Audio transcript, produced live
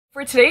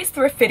For today's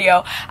thrift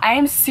video, I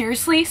am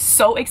seriously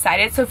so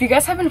excited. So if you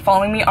guys have been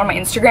following me on my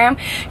Instagram,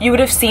 you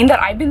would have seen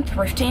that I've been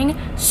thrifting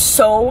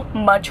so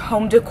much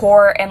home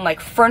decor and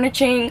like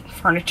furniture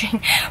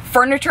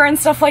and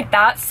stuff like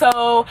that.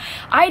 So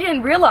I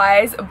didn't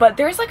realize, but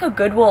there's like a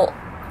Goodwill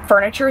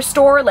furniture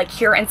store like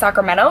here in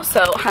Sacramento.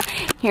 So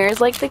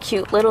here's like the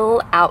cute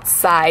little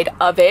outside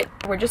of it.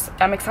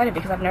 I'm excited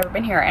because I've never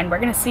been here and we're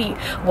gonna see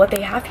what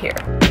they have here.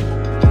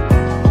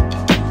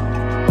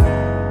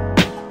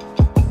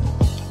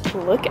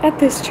 Look at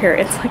this chair.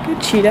 It's like a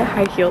cheetah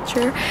high heel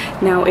chair.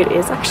 Now it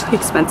is actually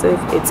expensive.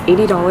 It's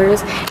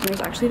 $80 and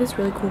there's actually this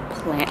really cool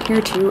plant here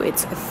too.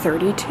 It's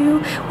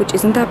 $32, which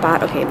isn't that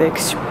bad. Okay, the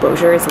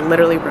exposure is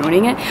literally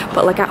ruining it,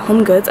 but like at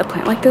Home Goods, a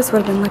plant like this would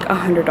have been like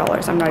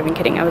 $100. I'm not even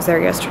kidding. I was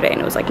there yesterday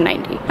and it was like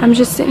 $90. I'm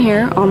just sitting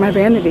here on my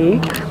vanity.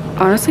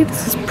 Honestly,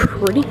 this is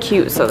pretty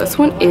cute. So this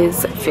one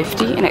is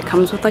 $50 and it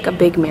comes with like a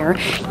big mirror.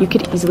 You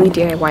could easily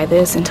DIY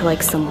this into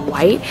like some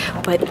white,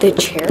 but the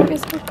chair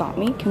is what got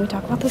me. Can we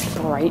talk about this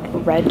bright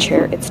red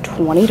chair? It's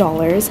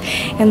 $20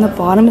 and the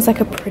bottom is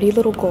like a pretty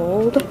little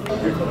gold.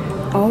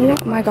 Oh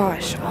my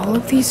gosh, all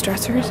of these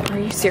dressers. Are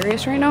you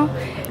serious right now?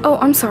 Oh,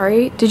 I'm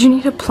sorry. Did you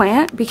need a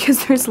plant?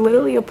 Because there's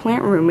literally a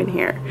plant room in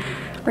here.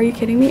 Are you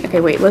kidding me?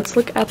 Okay, wait, let's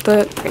look at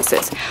the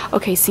prices.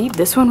 Okay, see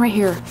this one right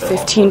here,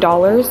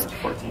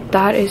 $15.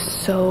 That is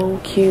so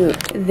cute.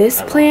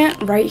 This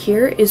plant right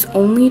here is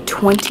only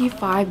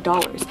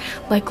 $25.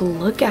 Like,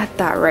 look at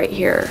that right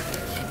here.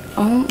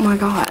 Oh my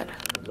god.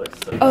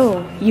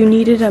 Oh, you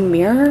needed a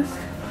mirror?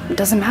 It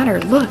doesn't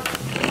matter. Look,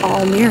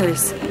 all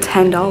mirrors,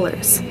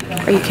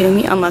 $10. Are you kidding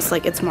me? Unless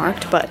like it's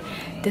marked, but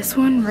this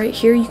one right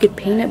here, you could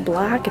paint it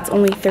black. It's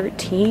only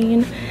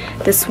 $13.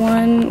 This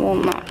one, well,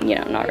 not, you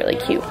know, not really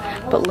cute.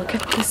 But look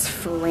at this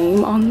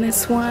frame on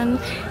this one.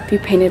 If you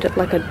painted it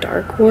like a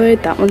dark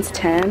wood, that one's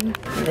 $10.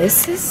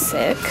 This is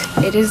sick.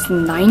 It is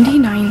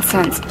 99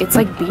 cents. It's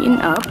like beaten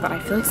up, but I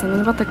feel like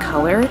something about the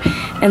color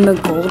and the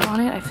gold on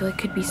it, I feel like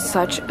could be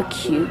such a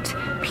cute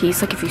piece.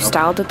 Like if you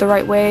styled it the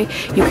right way,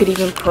 you could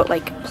even put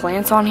like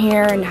plants on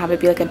here and have it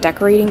be like a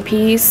decorating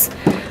piece.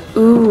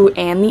 Ooh,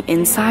 and the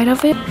inside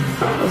of it,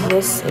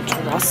 this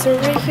dresser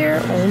right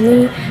here,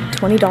 only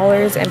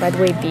 $20. And by the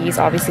way, these,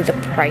 obviously the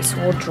price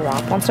will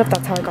drop on stuff.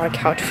 That's how I got a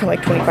couch for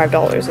like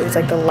 $25. It was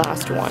like the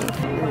last one.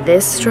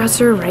 This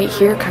dresser right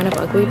here, kind of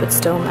ugly, but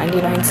still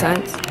 99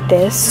 cents.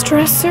 This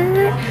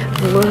dresser,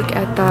 look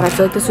at that. I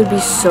feel like this would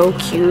be so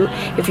cute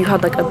if you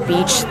had like a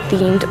beach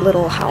themed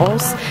little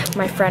house.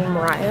 My friend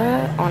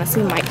Mariah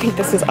honestly might think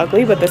this is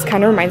ugly, but this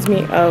kind of reminds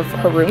me of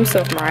her room. So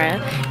if Mariah,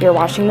 you're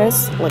watching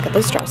this, look at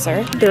this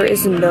dresser. There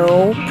is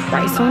no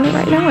price on it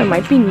right now. It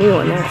might be new,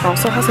 and it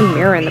also has a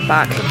mirror in the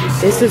back.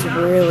 This is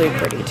really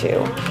pretty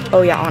too.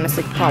 Oh yeah,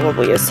 honestly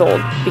probably is sold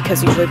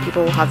because usually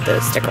people will have the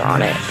sticker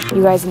on it.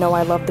 You guys know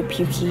I love the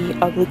pukey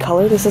ugly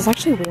color. This is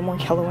actually way more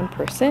yellow in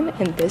person,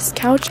 and this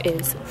couch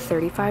is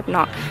 $35.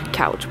 Not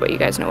couch, but you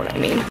guys know what I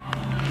mean.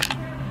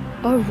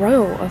 A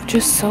row of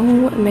just so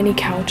many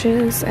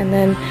couches and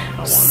then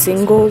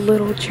single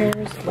little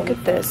chairs. Look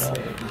at this,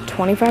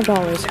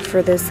 $25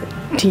 for this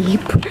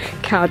deep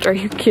couch. Are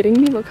you kidding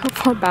me? Look how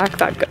far back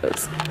that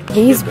goes.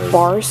 These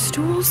bar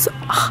stools,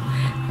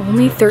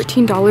 only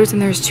 $13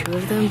 and there's 2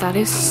 of them. That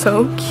is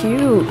so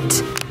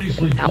cute.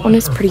 And that one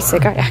is pretty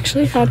sick. I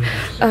actually had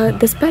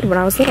this bed when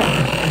I was little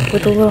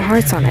with the little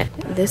hearts on it.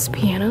 This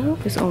piano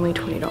is only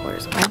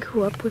 $20. I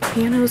grew up with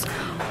pianos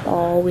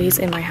always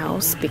in my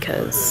house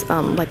because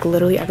like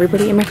literally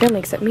everybody in my family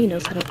except me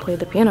knows how to play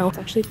the piano. It's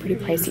actually pretty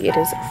pricey. It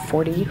is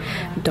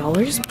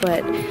 $40,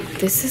 but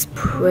this is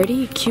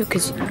pretty cute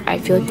because I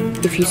feel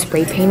like if you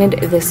spray painted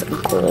this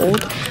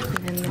gold,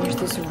 and then there's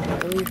this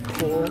really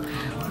cool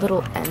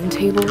little end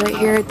table right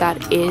here that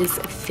is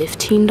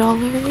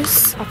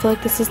 $15. I feel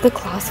like this is the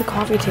classic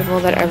coffee table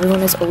that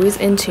everyone is always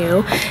into,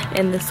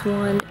 and this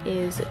one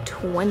is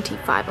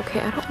 $25. Okay,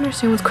 I don't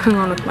understand what's going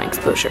on with my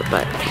exposure,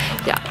 but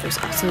yeah, there's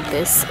also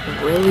this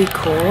really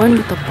cool one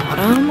with the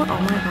bottom. Oh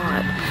my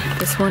god,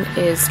 this one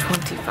is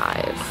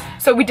 $25.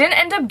 So we didn't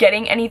end up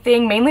getting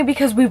anything, mainly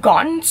because we've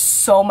gotten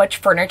so much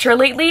furniture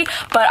lately,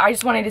 but I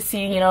just wanted to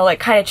see, you know, like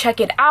kind of check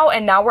it out.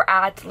 And now we're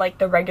at like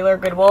the regular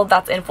Goodwill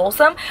that's in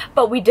Folsom,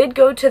 but we did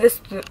go to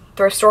this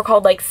thrift store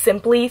called like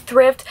Simply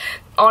Thrift.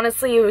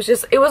 Honestly, it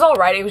was all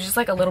right. It was just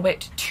like a little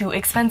bit too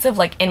expensive,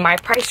 like in my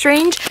price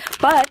range,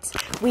 but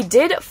we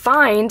did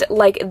find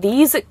like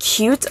these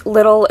cute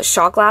little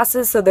shot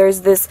glasses. So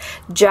there's this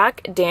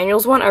Jack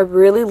Daniels one. I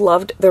really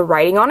loved the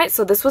writing on it.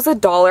 So this was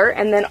 $1.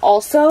 And then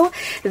also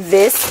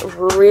this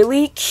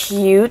really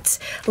cute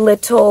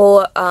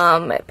little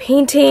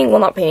painting, well,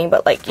 not painting,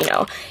 but like, you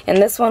know, and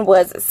this one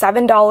was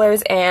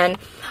 $7. And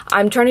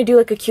I'm trying to do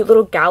like a cute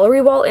little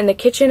gallery wall in the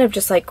kitchen of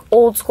just like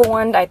old school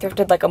one. I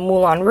thrifted like a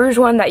Moulin Rouge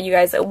one that you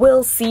guys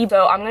will see.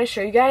 So I'm going to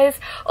show you guys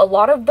a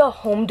lot of the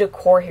home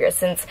decor here,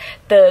 since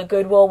the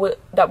Goodwill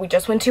that we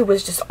just went to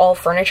was just all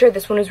furniture.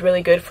 This one is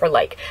really good for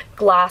like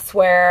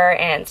glassware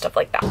and stuff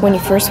like that. When you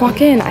first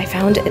walk in, I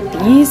found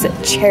these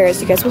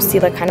chairs. You guys will see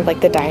like kind of like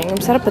the dining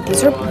room setup, but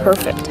these are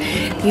perfect.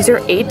 These are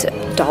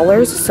 $8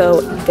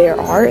 So there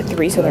are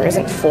 3, so there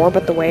isn't 4,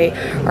 but the way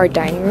our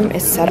dining room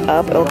is set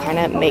up, it'll kind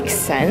of make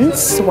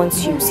sense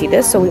once you see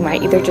this. So we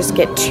might either just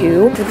get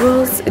 2.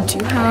 Goodwills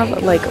do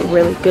have like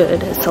really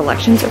good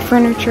selections of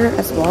furniture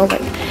as well,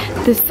 like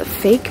this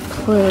fake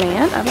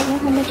plant. I don't know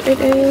how much it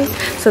is.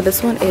 So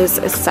this one is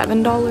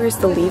 $7.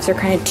 The leaves are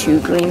kind of too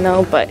green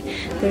though, but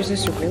there's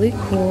this really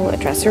cool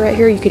dresser right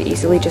here. You could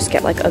easily just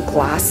get like a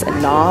glass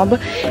knob,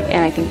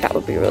 and I think that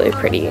would be really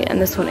pretty.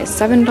 And this one is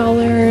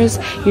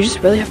 $7. You just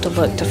really have to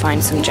look to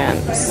find some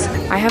gems.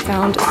 I have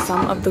found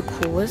some of the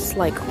coolest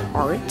like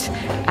art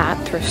at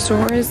thrift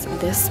stores.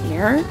 This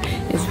mirror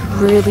is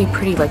really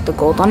pretty, like the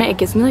gold on it. It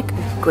gives me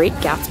like Great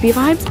Gatsby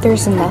vibes.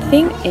 There's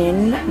nothing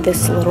in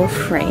this little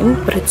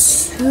frame, but it's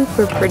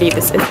super pretty.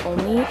 This is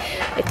only,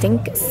 I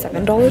think,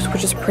 $7,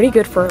 which is pretty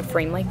good for a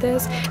frame like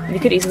this. You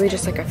could easily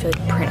just like, I feel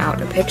like, print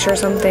out a picture or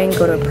something,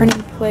 go to a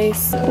printing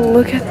place.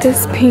 Look at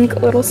this pink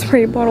little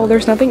spray bottle.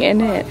 There's nothing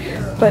in it,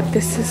 but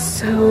this is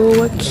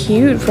so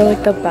cute for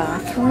like the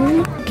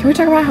bathroom. Can we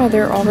talk about how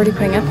they're already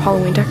putting up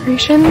Halloween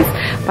decorations?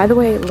 By the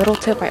way, little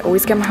tip, I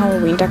always get my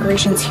Halloween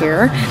decorations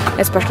here,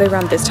 especially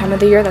around this time of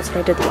the year. That's what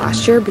I did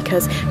last year,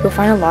 because you'll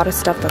find a lot of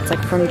stuff that's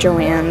like from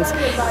Joann's,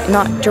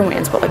 not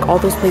Joann's, but like all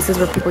those places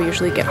where people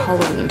usually get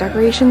Halloween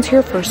decorations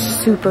here for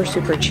super,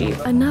 super cheap.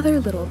 Another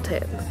little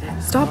tip,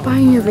 stop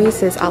buying your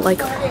vases at like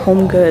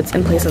Home Goods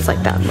and places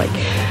like that. Like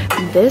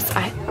this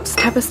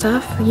type of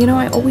stuff, you know,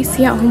 I always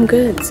see at Home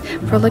Goods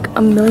for like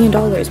 $1 million,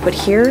 but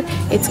here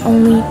it's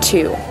only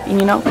 $2. And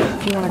you know,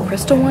 if you want a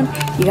crystal one,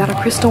 you got a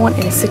crystal one,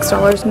 and it's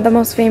 $6. The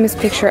most famous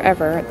picture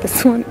ever,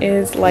 this one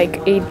is like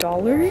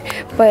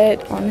 $1,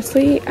 but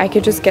honestly I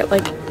could just get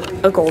like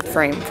a gold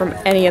frame from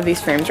any of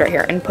these frames right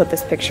here and put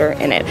this picture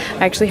in it.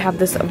 I actually have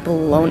this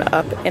blown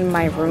up in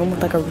my room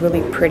with like a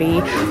really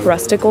pretty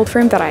rustic gold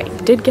frame that I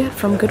did get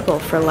from Goodwill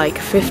for like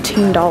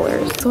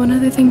 $15. So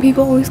another thing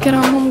people always get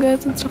at Home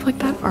Goods and stuff like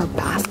that are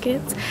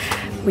baskets.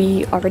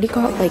 We already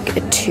got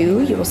like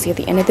 2, you will see at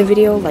the end of the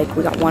video. Like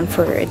we got one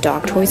for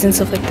dog toys and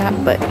stuff like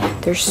that, but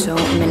there's so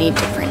many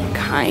different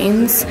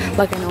kinds.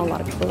 Like I know a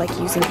lot of people like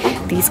using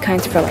these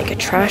kinds for like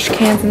trash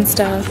cans and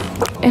stuff.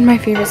 And my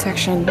favorite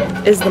section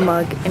is the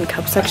mug and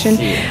cup section.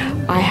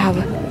 I have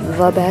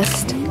the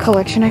best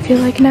collection I feel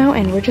like now,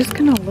 and we're just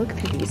gonna look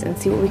through these and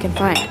see what we can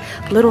find.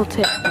 Little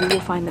tip, we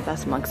will find the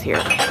best mugs here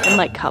and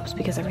like cups,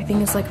 because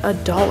everything is like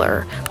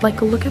 $1.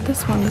 Like look at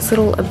this one, this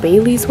little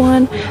Bailey's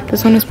one.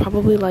 This one is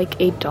probably like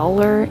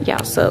 $1.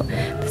 Yeah, so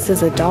this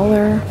is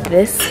 $1.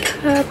 This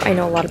cup, I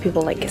know a lot of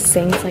people like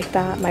sayings like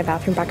that. My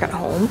bathroom back at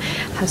home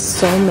has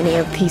so many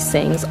of these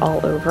sayings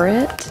all over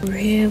it.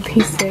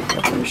 Really sick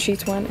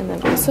sheets one. And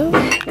then also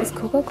this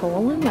Coca-Cola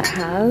one that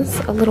has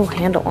a little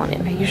handle on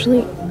it. I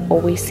usually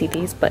always see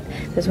these, but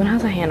this one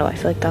has a handle. I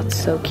feel like that's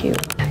so cute.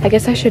 I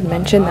guess I should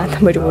mention that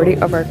the majority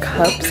of our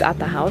cups at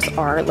the house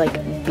are like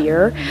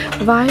beer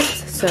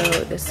vibes. So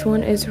this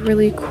one is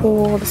really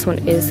cool. This one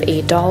is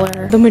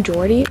 $1. The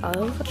majority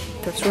of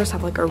thrift stores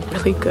have like a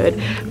really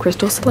good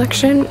crystal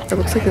selection. It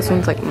looks like this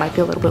one's like might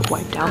be a little bit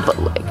wiped out, but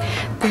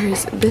like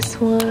there's this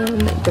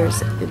one,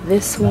 there's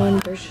this one.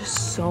 There's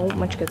just so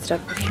much good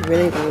stuff if you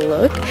really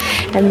look.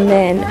 And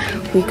then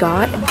we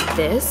got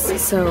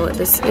this. So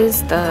this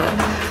is the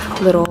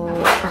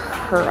little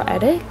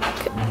heretic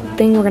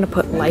thing. We're gonna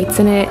put lights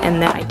in it,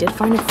 and then I did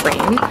find a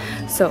frame,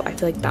 so I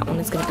feel like that one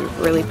is gonna be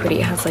really pretty.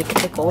 It has like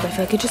the gold. I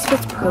feel like it just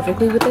fits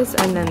perfectly with this.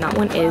 And then that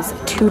one is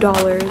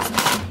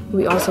 $2.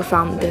 We also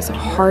found this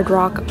Hard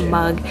Rock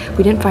mug.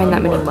 We didn't find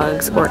that many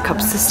mugs or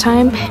cups this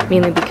time,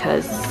 mainly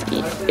because,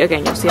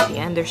 again, you'll see at the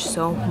end, there's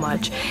so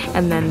much.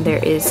 And then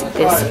there is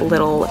this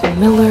little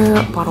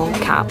Miller bottle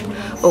cap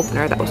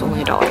opener that was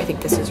only $1. I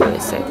think this is really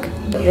sick.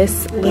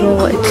 This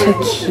little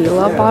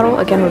tequila bottle,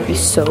 again, would be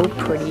so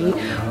pretty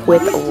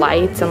with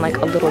lights and like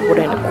a little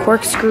wooden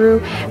corkscrew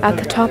at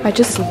the top. I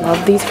just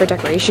love these for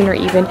decoration, or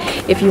even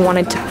if you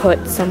wanted to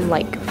put some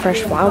like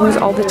fresh flowers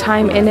all the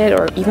time in it,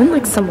 or even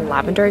like some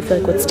lavender, I feel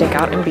like would stick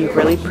out and be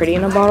really pretty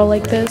in a bottle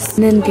like this.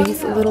 And then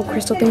these little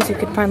crystal things, you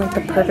could find like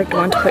the perfect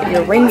one to put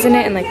your rings in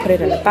it and like put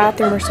it in the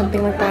bathroom or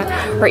something like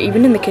that, or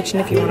even in the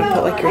kitchen if you want to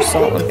put like your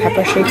salt and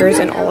pepper shakers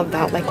and all of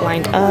that like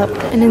lined up.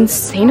 An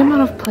insane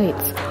amount of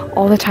plates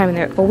all the time, and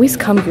they always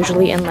come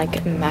usually in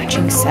like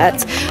matching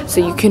sets,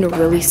 so you can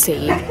really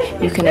save.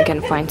 You can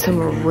again find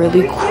some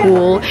really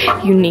cool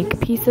unique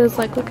pieces.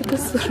 Like look at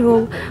this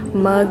little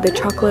mug, the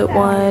chocolate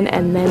one,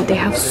 and then they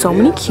have so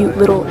many cute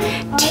little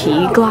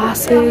tea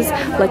glasses,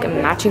 like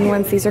matching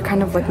ones. These are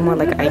kind of like more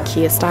like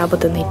IKEA style,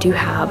 but then they do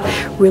have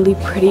really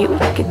pretty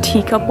like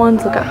teacup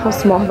ones. Look at how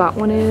small that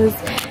one is.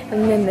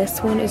 And then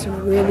this one is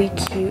really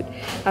cute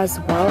as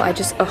well. It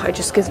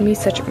just gives me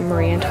such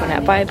Marie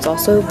Antoinette vibes.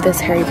 Also, this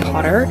Harry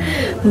Potter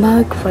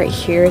mug right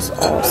here is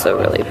also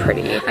really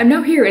pretty. I'm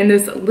now here in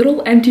this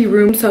little empty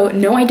room. So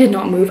no, I did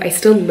not move. I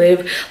still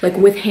live like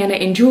with Hannah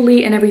and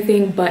Julie and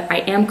everything, but I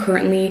am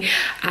currently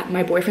at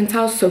my boyfriend's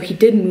house. So he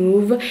did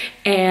move,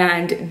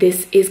 and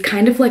this is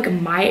kind of like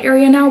my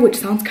area now, which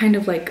sounds kind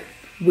of like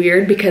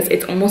weird because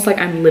it's almost like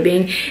I'm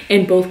living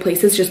in both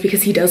places, just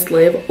because he does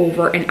live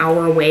over an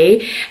hour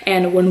away.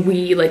 And when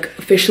we like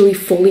officially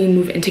fully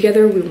move in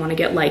together, we want to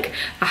get like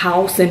a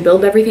house and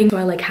build everything. So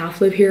I like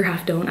half live here,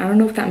 half don't. I don't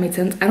know if that made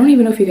sense. I don't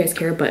even know if you guys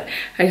care, but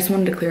I just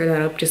wanted to clear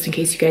that up just in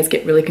case you guys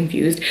get really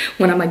confused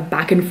when I'm like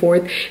back and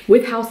forth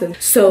with houses.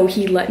 So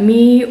he let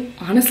me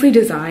honestly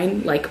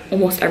design like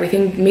almost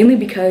everything, mainly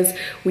because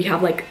we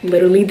have like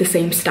literally the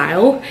same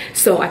style.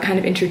 So I kind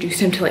of introduced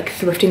him to like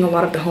thrifting a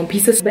lot of the home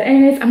pieces. But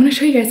anyways, I'm gonna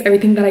show you guys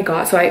everything that I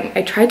got. So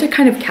I tried to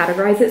kind of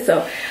categorize it.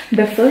 So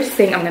the first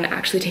thing, I'm gonna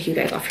actually take you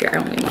guys off here. I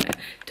only wanted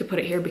to put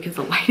it here because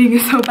the lighting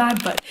is so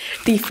bad. But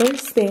the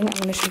first thing I'm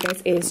gonna show you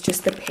guys is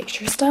just the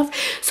picture stuff.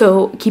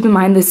 So keep in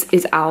mind, this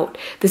is out.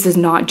 This is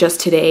not just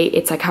today.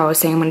 It's like how I was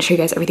saying, I'm gonna show you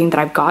guys everything that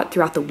I've got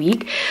throughout the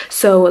week.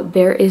 So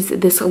there is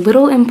this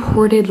little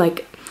imported,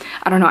 like,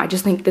 I don't know, I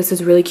just think this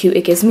is really cute.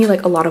 It gives me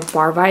like a lot of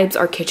bar vibes.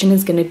 Our kitchen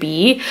is gonna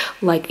be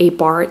like a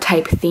bar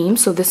type theme.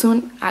 So this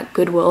one at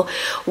Goodwill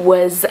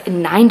was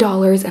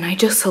 $9, and I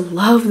just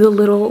love the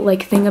little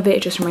like thing of it.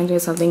 It just reminds me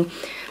of something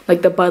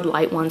like the Bud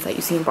Light ones that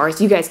you see in bars.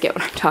 You guys get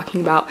what I'm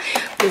talking about.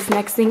 This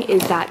next thing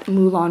is that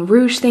Moulin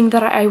Rouge thing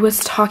that I was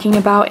talking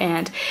about,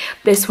 and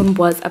this one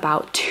was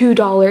about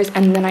 $2.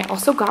 And then I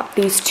also got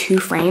these 2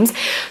 frames.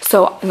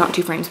 So not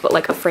 2 frames, but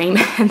like a frame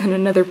and then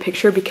another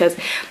picture, because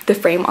the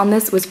frame on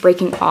this was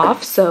breaking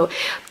off. So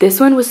this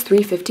one was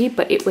 $3.50,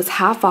 but it was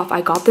half off.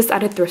 I got this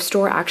at a thrift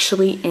store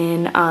actually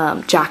in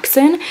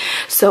Jackson.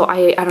 So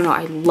I don't know,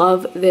 I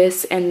love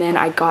this. And then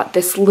I got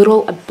this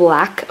little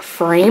black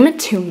frame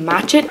to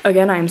match it.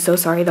 Again, I'm so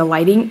sorry, the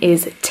lighting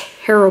is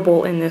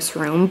terrible in this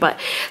room, but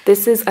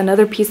this is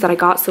another piece that I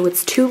got. So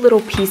it's 2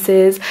 little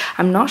pieces.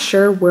 I'm not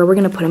sure where we're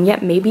gonna put them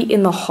yet, maybe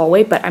in the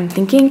hallway, but I'm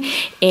thinking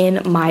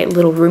in my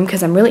little room,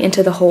 because I'm really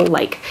into the whole,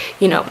 like,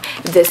 you know,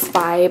 this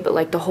vibe,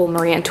 like the whole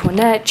Marie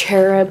Antoinette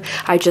cherub.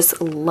 I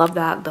just love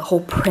that, the whole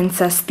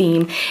princess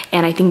theme,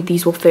 and I think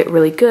these will fit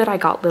really good. I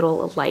got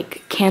little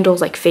like candles,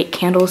 like fake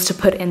candles to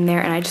put in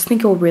there, and I just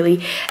think it will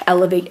really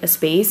elevate a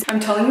space. I'm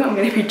telling you, I'm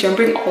gonna be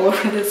jumping all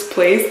over this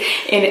place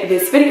in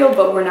this video,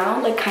 but we're now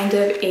like kind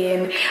of in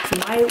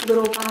my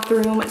little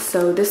bathroom.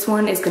 So this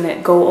one is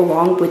gonna go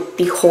along with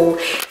the whole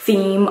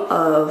theme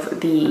of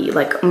the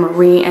like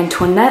Marie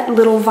Antoinette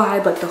little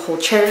vibe, like the whole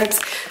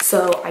cherubs.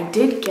 So I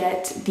did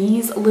get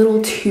these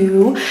little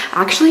 2.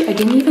 Actually, I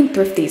didn't even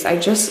thrift these. I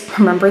just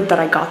remembered that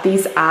I got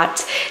these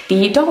at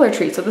the Dollar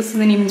Tree. So this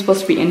isn't even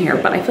supposed to be in here,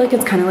 but I feel like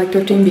it's kind of like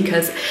thrifting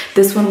because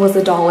this one was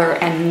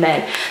 $1 and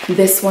then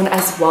this one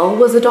as well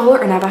was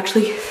 $1. And I've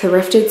actually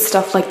thrifted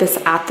stuff like this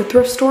at the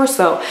thrift store.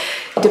 So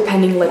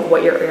depending like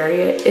what your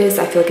area is,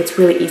 I feel like it's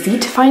really easy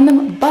to find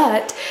them.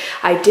 But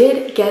I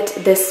did get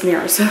this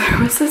mirror. So there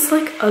was this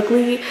like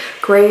ugly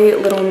gray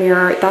little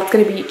mirror that's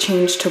going to be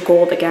changed to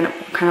gold again,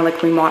 kind of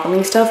like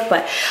remodeling stuff.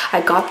 But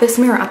I got this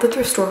mirror at the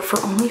thrift store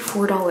for only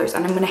 $4,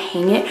 and I'm going to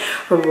hang it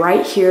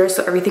right here.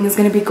 So everything is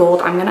going to be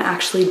gold. I'm going to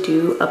actually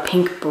do a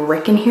pink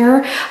brick in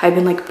here. I've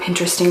been like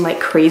Pinteresting like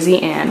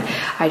crazy, and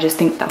I just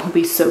think that will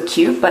be so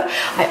cute. But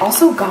I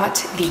also got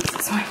these.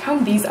 So I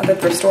found these at the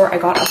thrift store.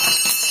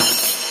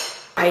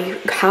 I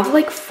have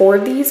like 4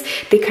 of these.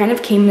 They kind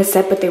of came in a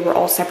set, but they were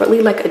all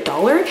separately like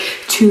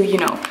 $1 to, you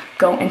know,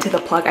 go into the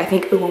plug. I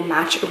think it will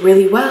match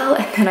really well.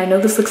 And then I know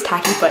this looks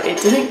tacky, but it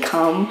didn't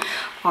come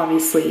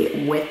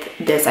obviously with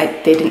this.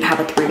 They didn't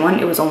have a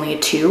 3-1, it was only a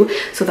 2,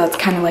 so that's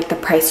kind of like the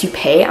price you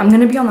pay. I'm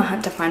gonna be on the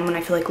hunt to find one.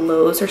 I feel like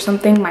Lowe's or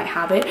something might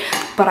have it,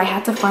 but I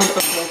had to find a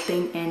gold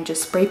thing and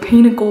just spray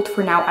paint it gold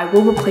for now. I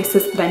will replace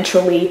this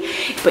eventually,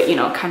 but you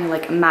know, kind of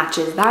like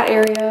matches that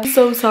area.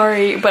 So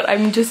sorry, but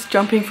I'm just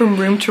jumping from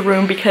room to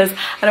room because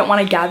I don't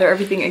want to gather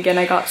everything again.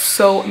 I got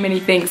so many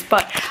things,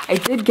 but I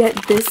did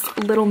get this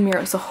little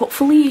mirror, so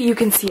hopefully you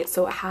can see it.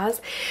 So it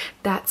has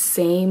that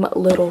same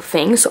little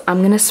thing, so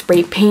I'm gonna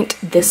spray paint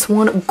this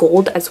one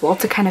gold as well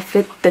to kind of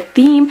fit the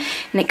theme,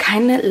 and it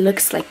kind of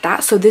looks like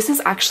that. So this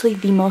is actually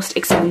the most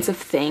expensive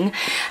thing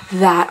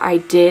that I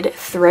did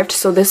thrift.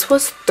 So this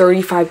was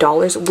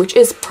 $35, which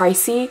is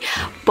pricey,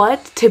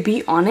 but to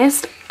be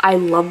honest, I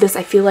love this.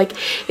 I feel like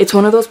it's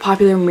one of those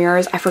popular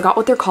mirrors. I forgot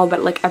what they're called,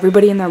 but like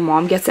everybody and their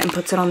mom gets it and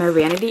puts it on their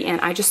vanity,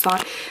 and I just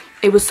thought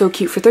it was so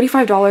cute. For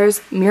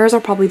 $35, mirrors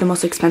are probably the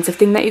most expensive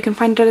thing that you can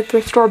find at a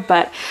thrift store,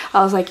 but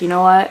I was like, you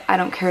know what? I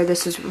don't care.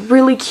 This is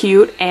really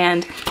cute.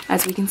 And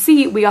as we can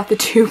see, we got the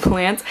 2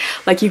 plants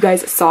like you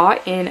guys saw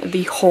in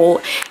the whole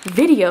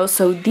video.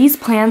 So these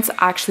plants,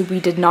 actually, we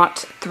did not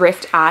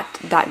thrift at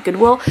that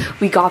Goodwill.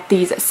 We got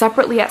these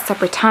separately at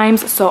separate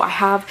times. So I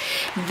have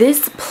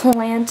this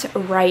plant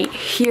right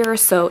here.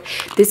 So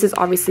this is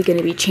obviously going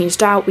to be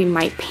changed out. We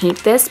might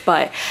paint this,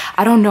 but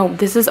I don't know.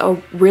 This is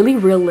a really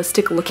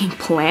realistic looking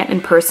plant in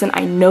person.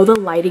 I know the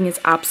lighting is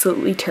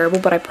absolutely terrible,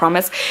 but I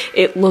promise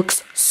it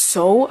looks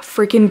so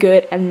freaking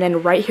good. And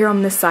then right here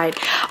on this side,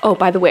 oh,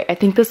 by the way, I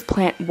think this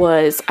plant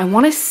was, I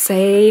want to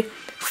say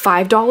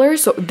 $5.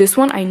 So this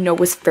one I know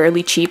was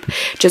fairly cheap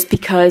just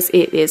because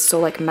it is so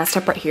like messed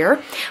up right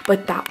here.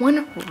 But that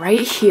one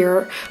right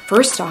here,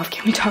 first off,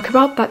 can we talk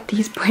about that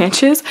these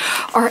branches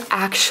are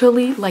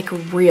actually like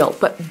real,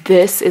 but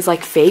this is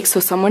like fake. So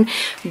someone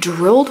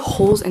drilled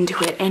holes into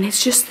it and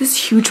it's just this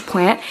huge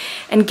plant.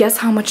 And guess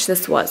how much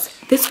this was?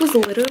 This was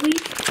literally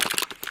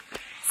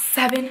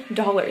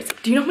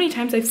 $7. Do you know how many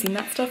times I've seen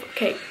that stuff?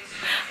 Okay,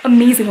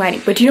 amazing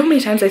lighting, but do you know how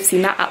many times I've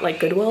seen that at like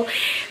Goodwill?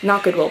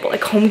 Not Goodwill, but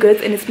like Home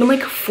Goods, and it's been like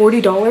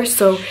 $40.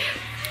 So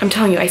I'm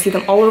telling you, I see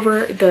them all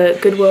over the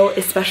Goodwill,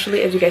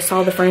 especially as you guys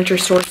saw the furniture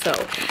store, so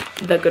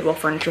the Goodwill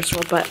furniture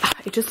store, but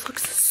it just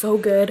looks so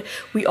good.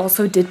 We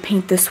also did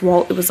paint this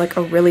wall. It was like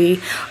a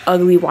really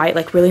ugly white,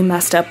 like really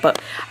messed up,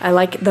 but I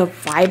like the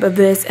vibe of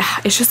this.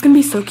 It's just gonna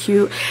be so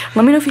cute.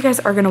 Let me know if you guys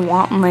are gonna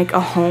want like a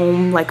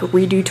home like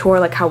redo tour,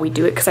 like how we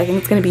do it, because I think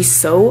it's gonna be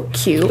so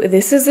cute.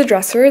 This is the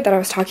dresser that I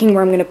was talking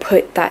where I'm gonna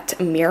put that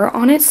mirror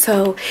on it.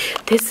 So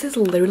this is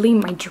literally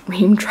my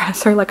dream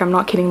dresser. Like I'm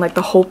not kidding, like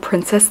the whole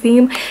princess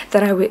theme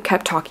that I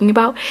kept talking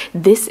about.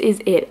 This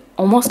is it.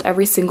 Almost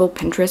every single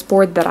Pinterest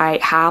board that I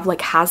have like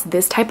has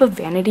this type of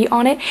vanity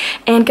on it,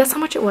 and guess how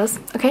much it was?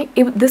 Okay,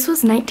 this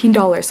was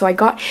 $19. So I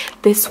got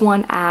this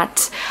one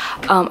at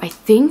I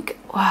think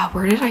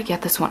where did I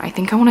get this one? I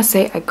think I want to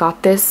say I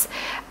got this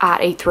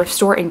at a thrift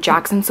store in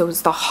Jackson. So it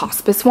was the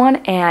hospice one,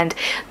 and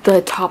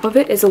the top of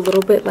it is a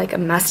little bit like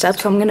messed up,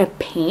 so I'm gonna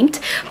paint,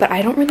 but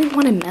I don't really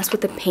want to mess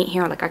with the paint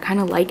here. Like I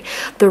kind of like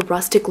the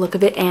rustic look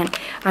of it, and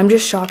I'm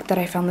just shocked that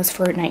I found this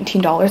for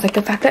 $19. Like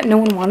the fact that no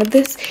one wanted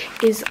this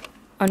is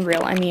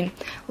unreal. I mean,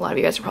 a lot of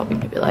you guys are probably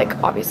gonna be like,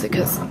 obviously,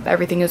 because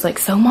everything is like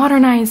so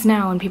modernized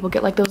now and people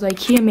get like those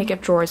IKEA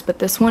makeup drawers, but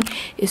this one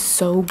is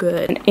so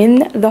good. And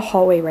in the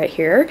hallway right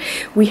here,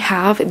 we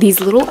have these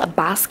little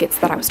baskets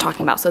that I was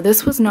talking about. So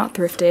this was not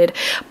thrifted,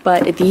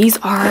 but these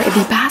are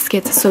the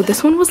baskets. So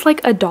this one was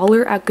like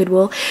 $1 at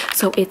Goodwill.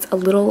 So it's a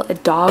little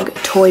dog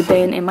toy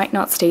bin. It might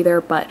not stay there,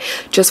 but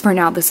just for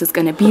now, this is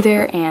gonna be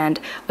there.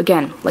 And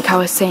again, like how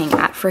I was saying,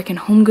 at freaking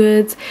Home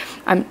Goods,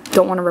 I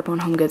don't want to rip on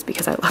Home Goods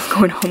because I love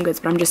going to Home Goods,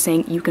 but I'm just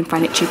saying you can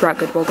find it cheaper at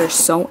Goodwill. There's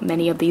so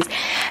many of these.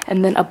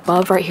 And then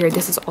above right here,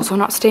 this is also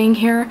not staying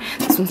here.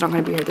 This one's not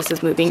going to be here. This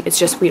is moving. It's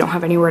just we don't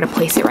have anywhere to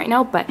place it right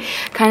now, but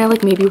kind of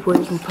like maybe where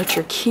you can put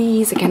your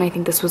keys. Again, I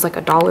think this was like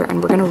 $1,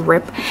 and we're going to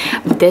rip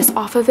this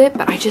off of it,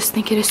 but I just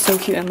think it is so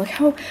cute. And look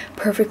how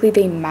perfectly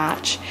they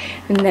match.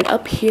 And then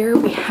up here,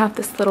 we have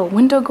this little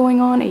window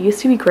going on. It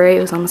used to be gray.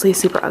 It was honestly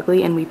super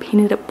ugly, and we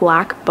painted it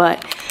black,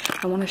 but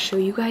I want to show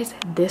you guys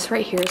this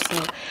right here.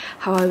 So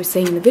how I was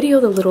saying in the video,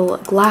 the little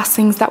glass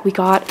things that we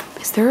got,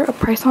 is there a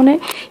price on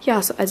it?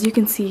 Yeah, so as you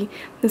can see,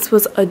 this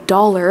was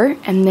 $1,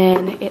 and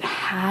then it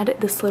had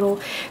this little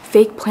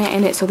fake plant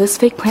in it. So this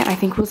fake plant I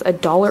think was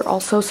 $1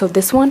 also. So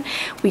this one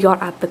we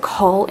got at the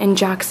Call in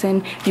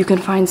Jackson. You can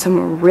find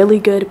some really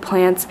good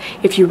plants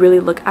if you really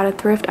look at a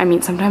thrift. I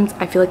mean, sometimes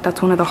I feel like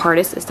that's one of the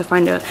hardest, is to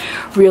find a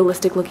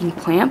realistic looking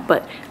plant,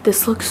 but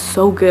this looks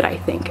so good, I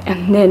think.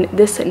 And then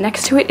this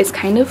next to it is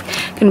kind of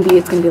gonna be,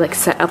 it's gonna be like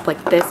set up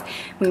like this.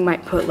 We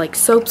might put like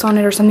soaps on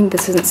it or something.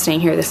 This isn't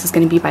staying here. This is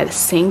going to be by the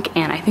sink,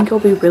 and I think it'll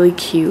be really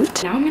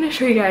cute. Now I'm going to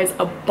show you guys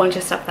a bunch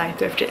of stuff that I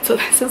thrifted. So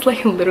this is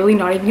like literally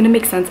not even going to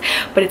make sense,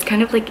 but it's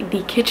kind of like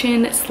the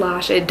kitchen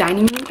slash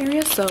dining room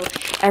area. So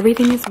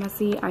everything is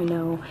messy. I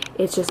know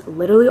it's just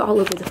literally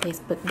all over the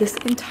place, but this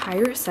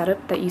entire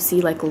setup that you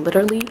see, like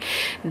literally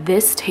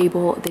this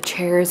table, the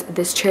chairs,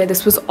 this chair,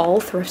 this was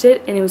all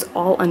thrifted, and it was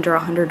all under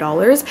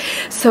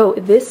 $100. So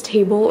this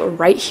table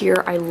right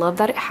here, I love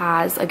that it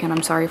has, again,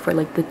 I'm sorry for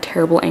like the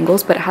terrible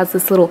angles, but it has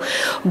this little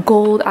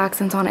gold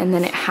accents on it, and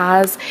then it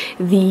has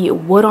the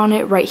wood on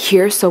it right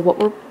here. So what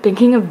we're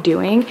thinking of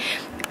doing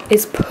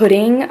is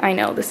putting, I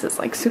know this is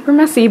like super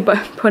messy,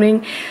 but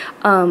putting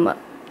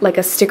like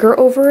a sticker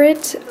over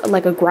it,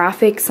 like a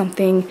graphic,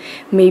 something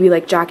maybe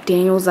like Jack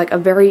Daniels, like a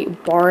very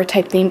bar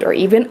type themed, or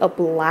even a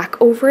black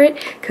over it,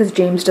 because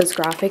James does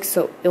graphics,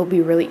 so it'll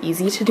be really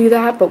easy to do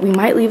that. But we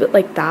might leave it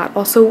like that.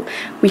 Also,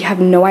 we have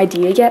no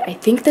idea yet. I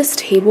think this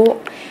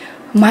table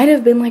might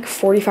have been like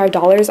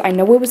 $45. I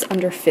know it was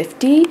under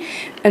 $50.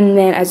 And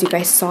then as you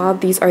guys saw,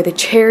 these are the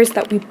chairs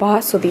that we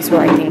bought. So these were,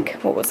 I think,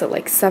 what was it,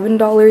 like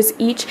 $7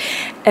 each.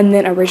 And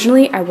then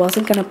originally I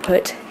wasn't gonna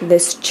put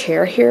this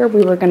chair here.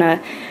 We were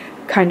gonna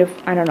kind of,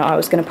 I don't know, I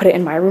was gonna put it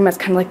in my room as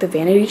kind of like the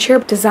vanity chair.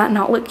 Does that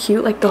not look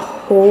cute? Like the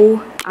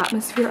whole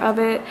atmosphere of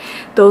it.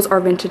 Those are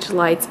vintage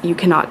lights. You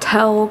cannot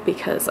tell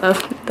because of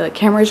the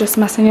camera just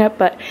messing it up,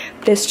 but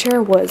this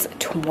chair was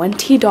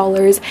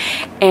 $20,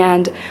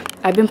 and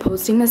I've been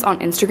posting this on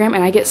Instagram,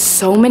 and I get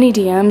so many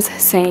DMs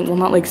saying, well,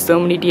 not like so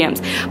many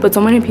DMs, but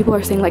so many people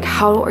are saying like,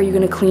 how are you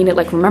gonna clean it?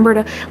 Like, remember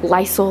to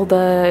Lysol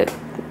the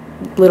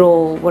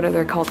little, what are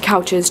they called,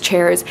 couches,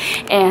 chairs.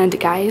 And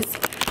guys,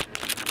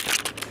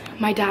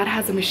 my dad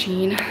has a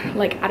machine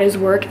like at his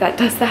work that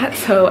does that,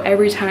 so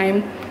every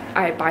time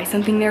I buy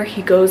something there,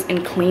 he goes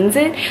and cleans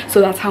it.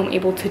 So that's how I'm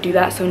able to do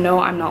that. So no,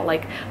 I'm not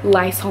like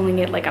Lysoling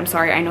it. Like, I'm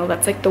sorry, I know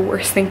that's like the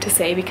worst thing to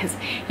say because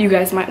you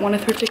guys might want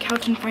to thrift a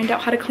couch and find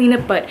out how to clean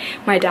it, but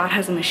my dad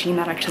has a machine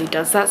that actually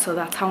does that, so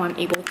that's how I'm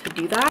able to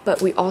do that.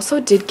 But we also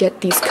did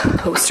get these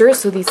coasters.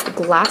 So these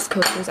glass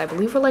coasters, I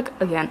believe, are like,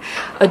 again,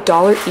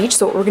 $1 each.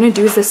 So what we're gonna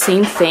do is the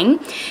same thing,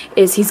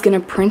 is he's gonna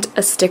print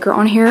a sticker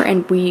on here,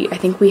 and I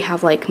think we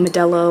have like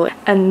Modelo,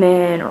 and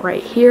then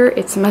right here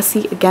it's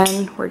messy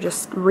again. We're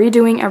just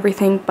redoing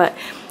everything, but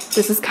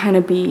this is kind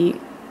of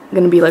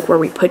gonna be like where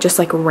we put just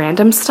like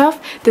random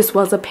stuff. This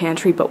was a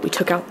pantry, but we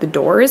took out the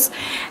doors.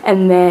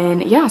 And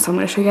then yeah, so I'm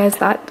gonna show you guys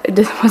that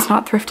this was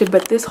not thrifted,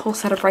 but this whole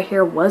setup right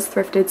here was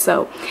thrifted.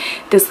 So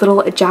this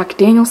little Jack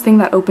Daniels thing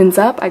that opens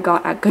up, I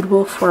got at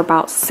Goodwill for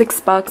about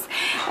 $6.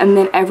 And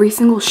then every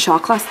single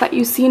shot glass that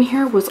you see in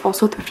here was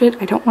also thrifted.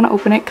 I don't want to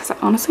open it because I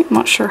honestly am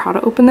not sure how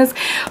to open this,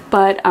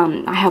 but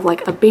I have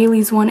like a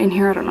Bailey's one in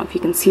here. I don't know if you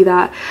can see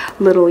that.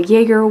 Little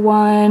Jaeger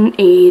one,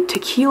 a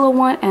tequila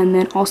one, and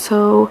then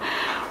also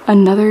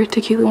another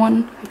tequila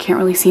one. I can't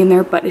really see in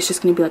there, but it's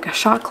just gonna be like a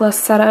shot glass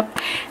setup.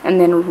 And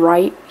then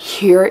right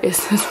here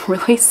is this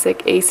really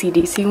sick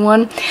AC/DC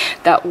one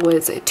that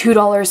was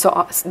 $2.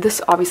 So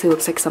this obviously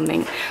looks like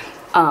something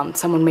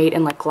someone made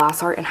in like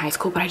glass art in high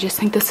school, but I just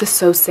think this is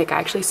so sick. I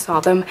actually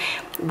saw them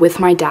with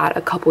my dad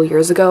a couple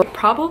years ago.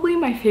 Probably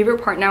my favorite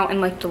part now,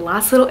 and like the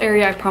last little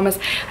area, I promise,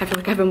 I feel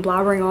like I've been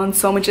blabbering on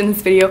so much in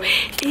this video,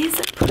 is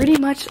pretty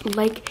much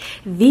like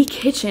the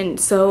kitchen.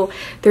 So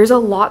there's a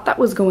lot that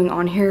was going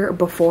on here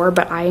before,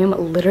 but I am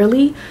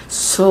literally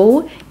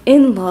so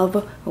in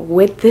love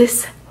with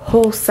this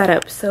whole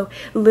setup. So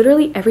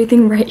literally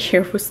everything right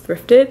here was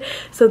thrifted.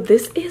 So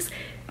this is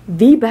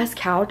the best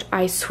couch.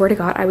 I swear to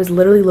God, I was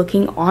literally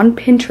looking on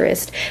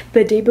Pinterest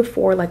the day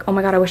before, like, oh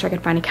my God, I wish I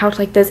could find a couch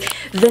like this.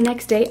 The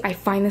next day I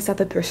find this at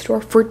the thrift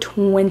store for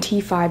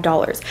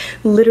 $25.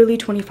 Literally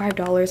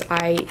 $25.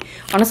 I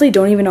honestly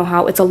don't even know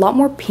how. It's a lot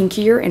more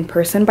pinkier in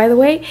person, by the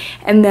way.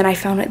 And then I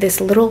found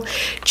this little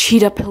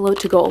cheetah pillow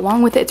to go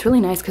along with it. It's really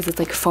nice because it's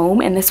like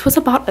foam, and this was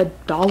about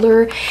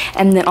 $1.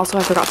 And then also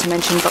I forgot to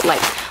mention, but like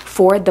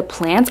for the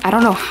plants, I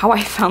don't know how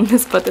I found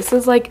this, but this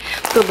is like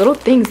the little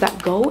things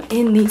that go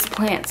in these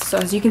plants. So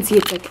as you can see,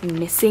 it's like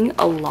missing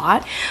a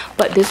lot,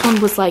 but this one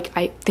was like,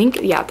 I think,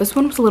 yeah, this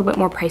one was a little bit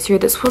more pricier.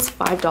 This was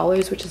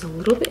 $5, which is a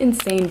little bit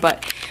insane,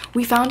 but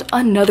we found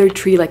another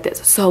tree like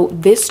this. So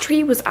this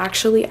tree was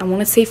actually, I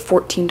want to say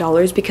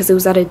 $14 because it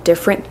was at a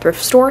different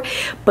thrift store,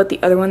 but the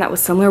other one that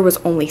was similar was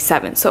only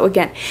 $7. So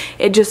again,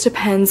 it just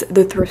depends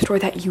the thrift store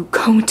that you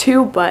go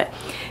to, but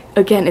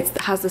again, it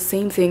has the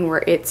same thing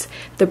where it's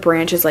the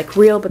branch is like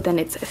real, but then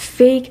it's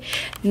fake,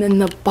 and then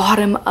the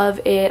bottom of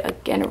it,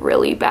 again,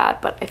 really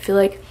bad, but I feel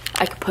like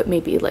I could put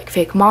maybe like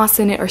fake moss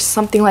in it or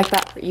something like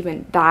that, or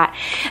even that.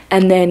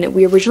 And then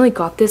we originally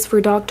got this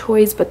for dog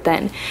toys, but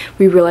then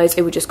we realized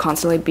it would just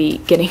constantly be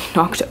getting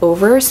knocked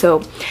over.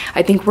 So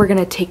I think we're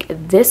gonna take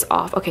this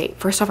off. Okay,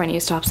 first off, I need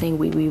to stop saying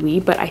we,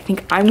 but I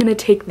think I'm gonna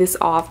take this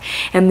off,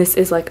 and this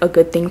is like a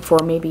good thing for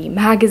maybe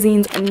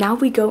magazines. And now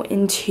we go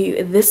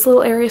into this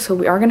little area. So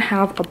we are gonna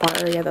have a bar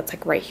area that's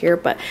like right here,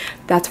 but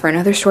that's for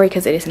another story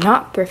because it is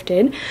not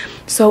thrifted.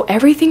 So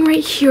everything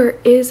right here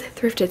is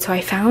thrifted. So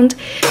I found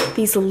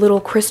these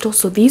little crystals.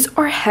 So these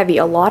are heavy.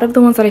 A lot of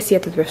the ones that I see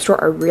at the thrift store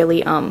are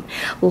really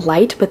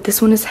light, but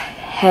this one is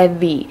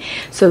heavy.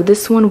 So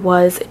this one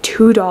was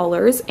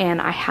 $2,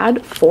 and I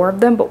had 4 of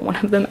them, but one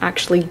of them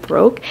actually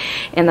broke,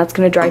 and that's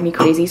gonna drive me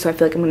crazy. So I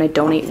feel like I'm gonna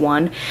donate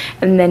one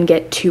and then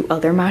get 2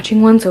 other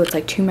matching ones. So it's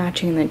like 2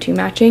 matching and then 2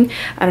 matching.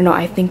 I don't know,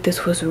 I think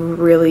this was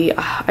really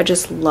I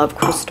just love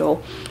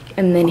crystal.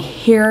 And then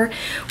here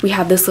we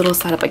have this little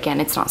setup. Again,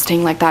 it's not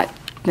staying like that.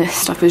 This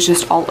stuff is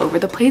just all over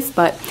the place,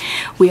 but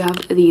we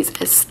have these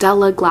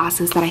Stella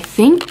glasses that I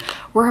think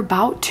were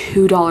about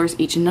 $2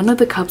 each, and none of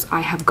the cups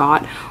I have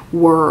got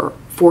were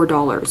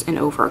 $4 and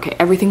over. Okay,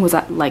 everything was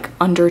at like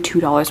under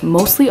 $2.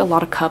 Mostly a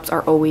lot of cups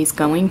are always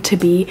going to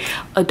be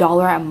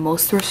 $1 at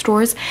most thrift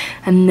stores.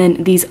 And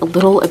then these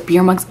little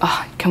beer mugs,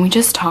 can we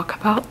just talk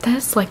about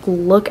this? Like,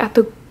 look at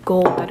the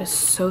gold, that is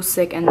so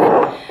sick. And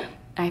then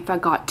I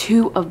got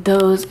 2 of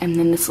those, and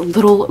then this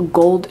little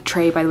gold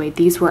tray. By the way,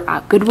 these were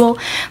at Goodwill.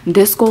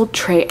 This gold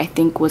tray I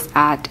think was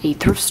at a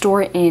thrift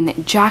store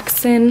in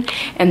Jackson,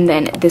 and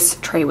then this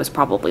tray was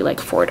probably like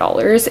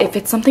 $4. If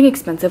it's something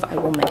expensive, I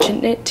will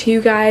mention it to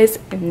you guys.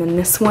 And then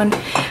this one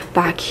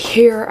back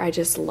here, I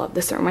just love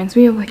this. It reminds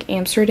me of like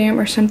Amsterdam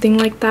or something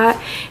like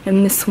that.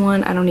 And this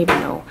one, I don't even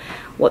know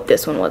what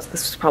this one was.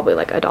 This was probably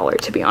like $1,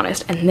 to be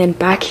honest. And then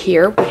back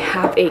here we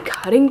have a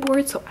cutting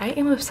board. So I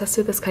am obsessed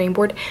with this cutting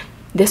board.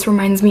 This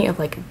reminds me of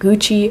like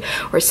Gucci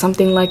or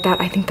something like that.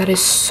 I think that is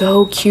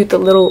so cute, the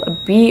little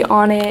bee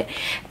on it.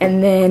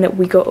 And then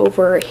we go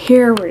over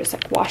here, we're just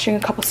like washing a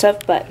couple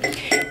stuff, but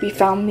we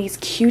found these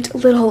cute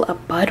little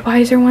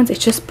Budweiser ones.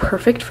 It's just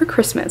perfect for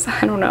Christmas.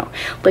 I don't know,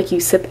 like you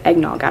sip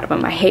eggnog out of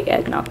them. I hate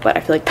eggnog, but I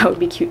feel like that would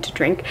be cute to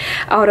drink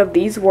out of.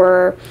 These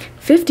were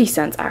 50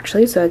 cents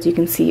actually, so as you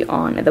can see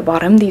on the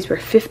bottom, these were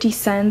 50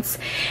 cents.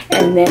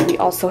 And then we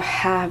also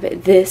have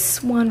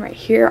this one right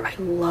here. I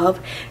love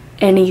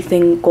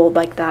anything gold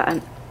like that.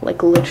 I'm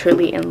like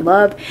literally in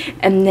love.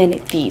 And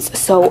then these,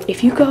 so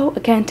if you go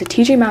again to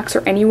TJ Maxx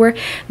or anywhere,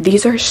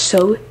 these are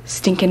so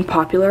stinking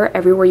popular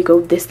everywhere you go.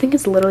 This thing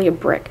is literally a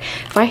brick.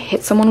 If I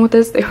hit someone with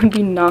this, they would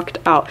be knocked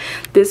out.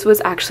 This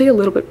was actually a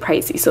little bit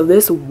pricey, so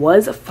this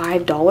was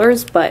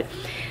 $5, but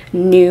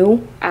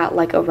new at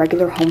like a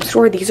regular home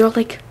store, these are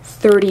like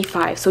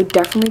 35. So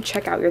definitely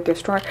check out your thrift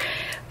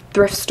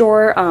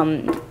store.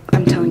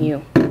 I'm telling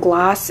you,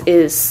 glass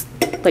is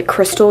like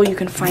crystal. You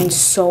can find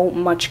so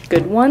much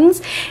good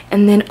ones.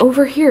 And then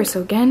over here,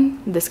 so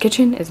again, this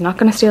kitchen is not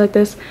going to stay like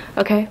this,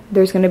 okay?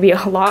 There's going to be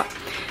a lot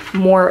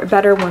more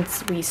better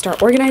once we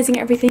start organizing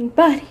everything.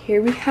 But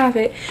here we have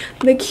it,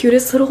 the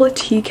cutest little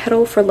tea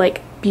kettle for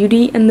like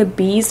Beauty and the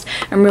Beast.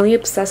 I'm really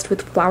obsessed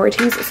with flower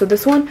teas, so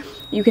this one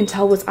you can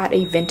tell was at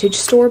a vintage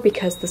store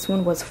because this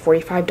one was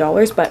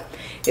 $45, but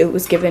it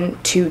was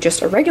given to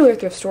just a regular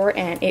thrift store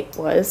and it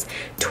was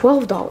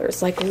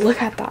 $12. Like,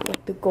 look at that,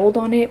 like the gold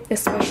on it,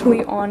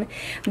 especially on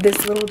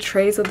this little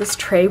tray. So this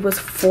tray was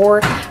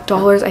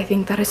 $4. I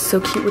think that is so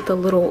cute with the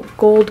little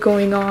gold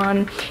going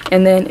on.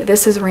 And then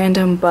this is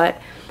random, but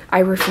I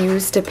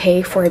refuse to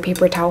pay for a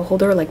paper towel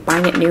holder, like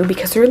buying it new,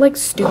 because they're like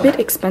stupid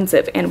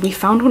expensive. And we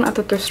found one at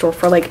the thrift store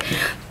for like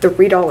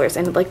 $3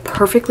 and it like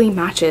perfectly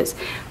matches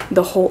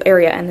the whole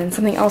area. And then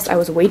something else I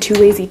was way too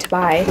lazy to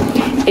buy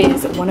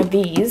is one of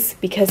these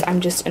because I'm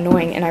just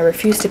annoying and I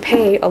refuse to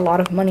pay a lot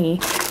of money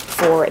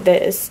for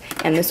this.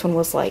 And this one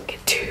was like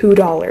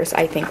 $2,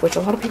 I think, which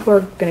a lot of people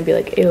are gonna be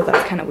like, ew,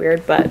 that's kind of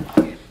weird, but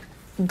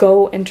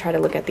go and try to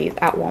look at these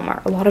at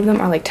Walmart. A lot of them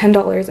are like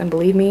 $10, and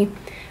believe me,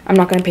 I'm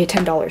not gonna pay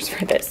 $10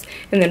 for this.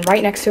 And then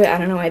right next to it, I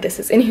don't know why this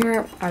is in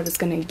here. I was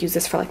gonna use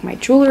this for like my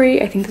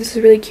jewelry. I think this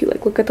is really cute.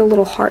 Like, look at the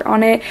little heart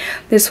on it.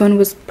 This one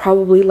was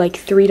probably like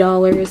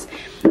 $3.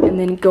 And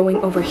then going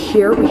over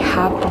here, we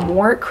have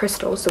more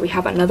crystals. So we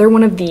have another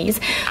one of these.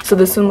 So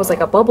this one was like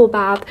a bubble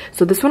bath.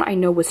 So this one I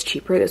know was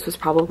cheaper. This was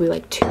probably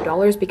like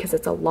 $2 because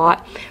it's a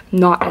lot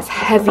not as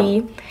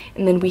heavy.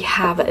 And then we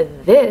have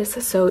this.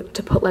 So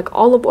to put like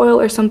olive oil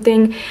or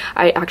something,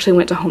 I actually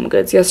went to Home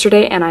Goods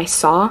yesterday and I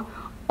saw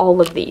all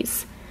of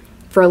these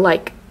for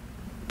like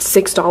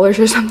 $6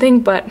 or something,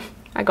 but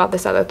I got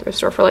this at the thrift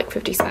store for like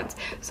 50 cents.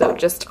 So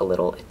just a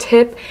little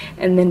tip.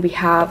 And then we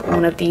have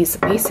one of these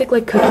basic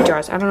like cookie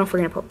jars. I don't know if we're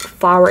gonna put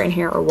flour in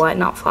here or what.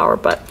 Not flour,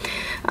 but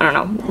I don't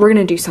know. We're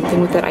gonna do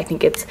something with it. I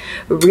think it's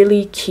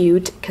really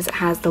cute because it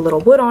has the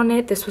little wood on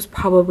it. This was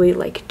probably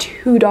like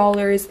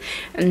 $2.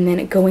 And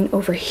then going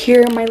over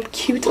here, my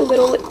cute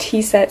little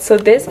tea set. So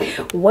this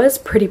was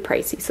pretty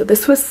pricey. So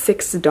this was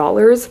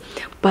 $6,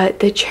 but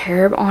the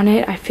cherub on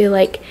it, I feel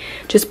like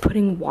just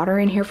putting water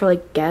in here for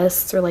like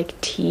guests or like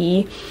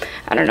tea,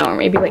 I don't know, or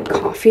maybe like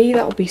coffee,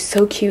 that would be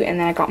so cute. And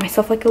then I got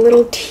myself like a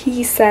little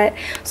tea set.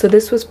 So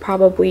this was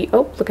probably,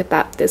 oh, look at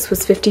that, this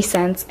was 50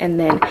 cents. And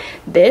then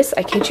this,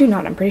 I kid you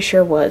not, I'm pretty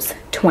sure was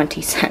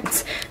 20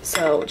 cents.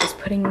 So just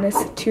putting this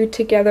two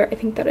together, I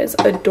think that is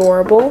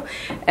adorable.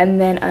 And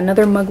then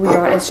another mug we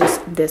got is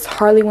just this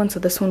Harley one.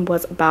 So this one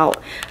was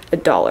about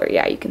 $1.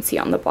 Yeah, you can see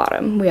on the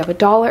bottom we have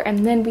 $1.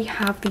 And then we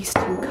have these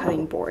two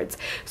cutting boards.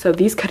 So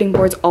these cutting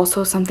boards,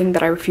 also something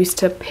that I refuse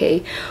to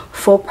pay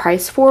full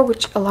price for,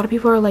 which a lot of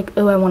people are like,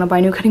 oh, I want to buy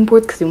new cutting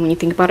boards, because when you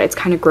think about it, it's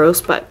kind of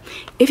gross, but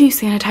if you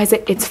sanitize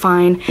it, it's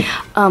fine.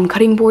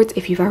 Cutting boards,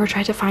 if you've ever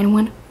tried to find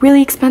one,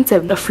 really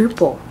expensive. A fruit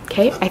bowl,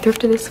 okay, I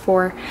thrifted this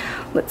for,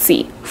 let's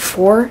see,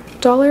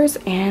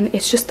 $4, and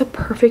it's just the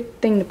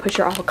perfect thing to put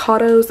your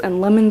avocados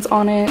and lemons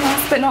on it.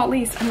 Last but not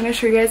least, I'm going to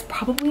show you guys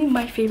probably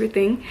my favorite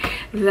thing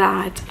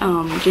that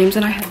James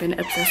and I have been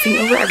obsessing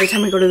over every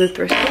time we go to the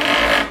thrift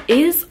store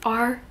is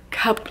our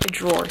cup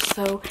drawer.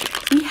 So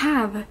we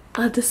have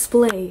a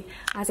display.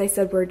 As I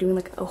said, we're doing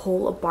like a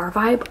whole bar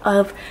vibe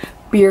of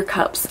beer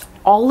cups.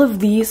 All of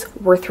these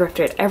were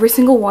thrifted, every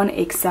single one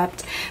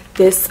except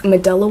this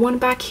Modelo one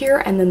back here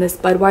and then this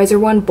Budweiser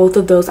one. Both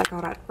of those I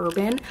got at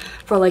Urban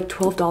for like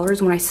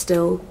 $12 when I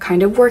still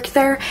kind of worked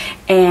there,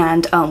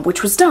 and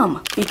which was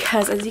dumb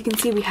because as you can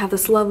see we have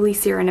this lovely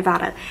Sierra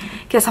Nevada.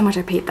 Guess how much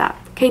I paid that?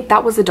 Okay,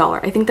 that was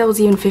 $1. I think that was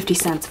even 50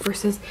 cents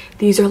versus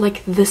these are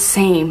like the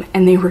same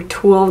and they were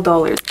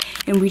 $12.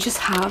 And we just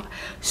have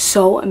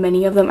so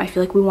many of them. I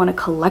feel like we want to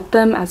collect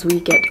them as we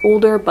get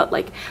older, but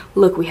like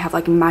look, we have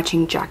like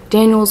matching Jack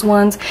Daniels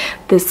ones,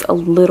 this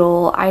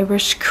little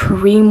Irish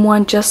cream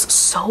one, just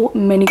so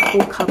many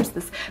cool cups.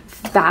 This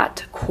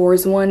fat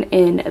Coors one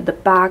in the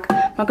back.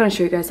 I'm not going to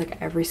show you guys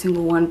like every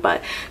single one,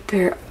 but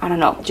they're, I don't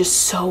know,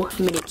 just so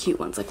many cute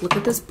ones. Like look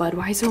at this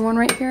Budweiser one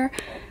right here.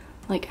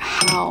 Like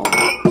how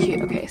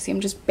cute. Okay, see,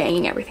 I'm just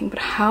banging everything, but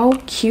how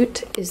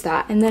cute is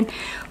that? And then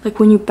like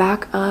when you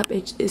back up,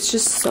 it's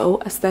just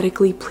so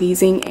aesthetically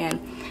pleasing. And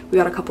we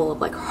got a couple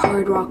of like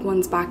Hard Rock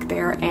ones back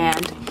there,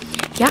 and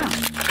yeah,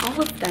 all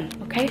all of them,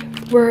 okay,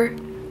 were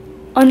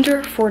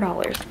under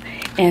 $4,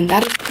 and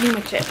that is pretty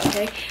much it,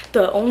 okay?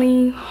 The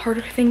only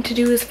harder thing to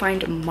do is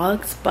find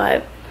mugs,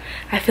 but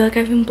I feel like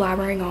I've been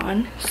blabbering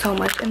on so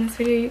much in this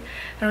video.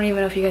 I don't even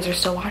know if you guys are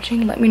still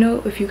watching. Let me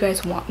know if you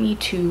guys want me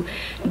to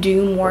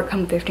do more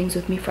come thriftings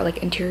with me for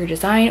like interior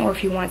design, or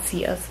if you want to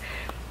see us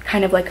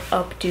kind of like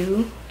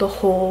updo the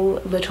whole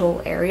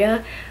little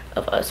area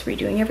of us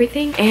redoing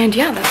everything. And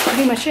yeah, that's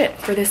pretty much it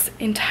for this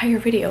entire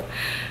video.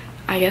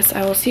 I guess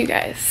I will see you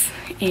guys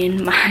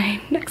in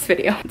my next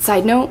video.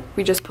 Side note,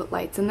 we just put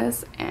lights in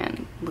this,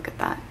 and look at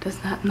that. Does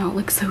that not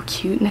look so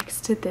cute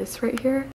next to this right here?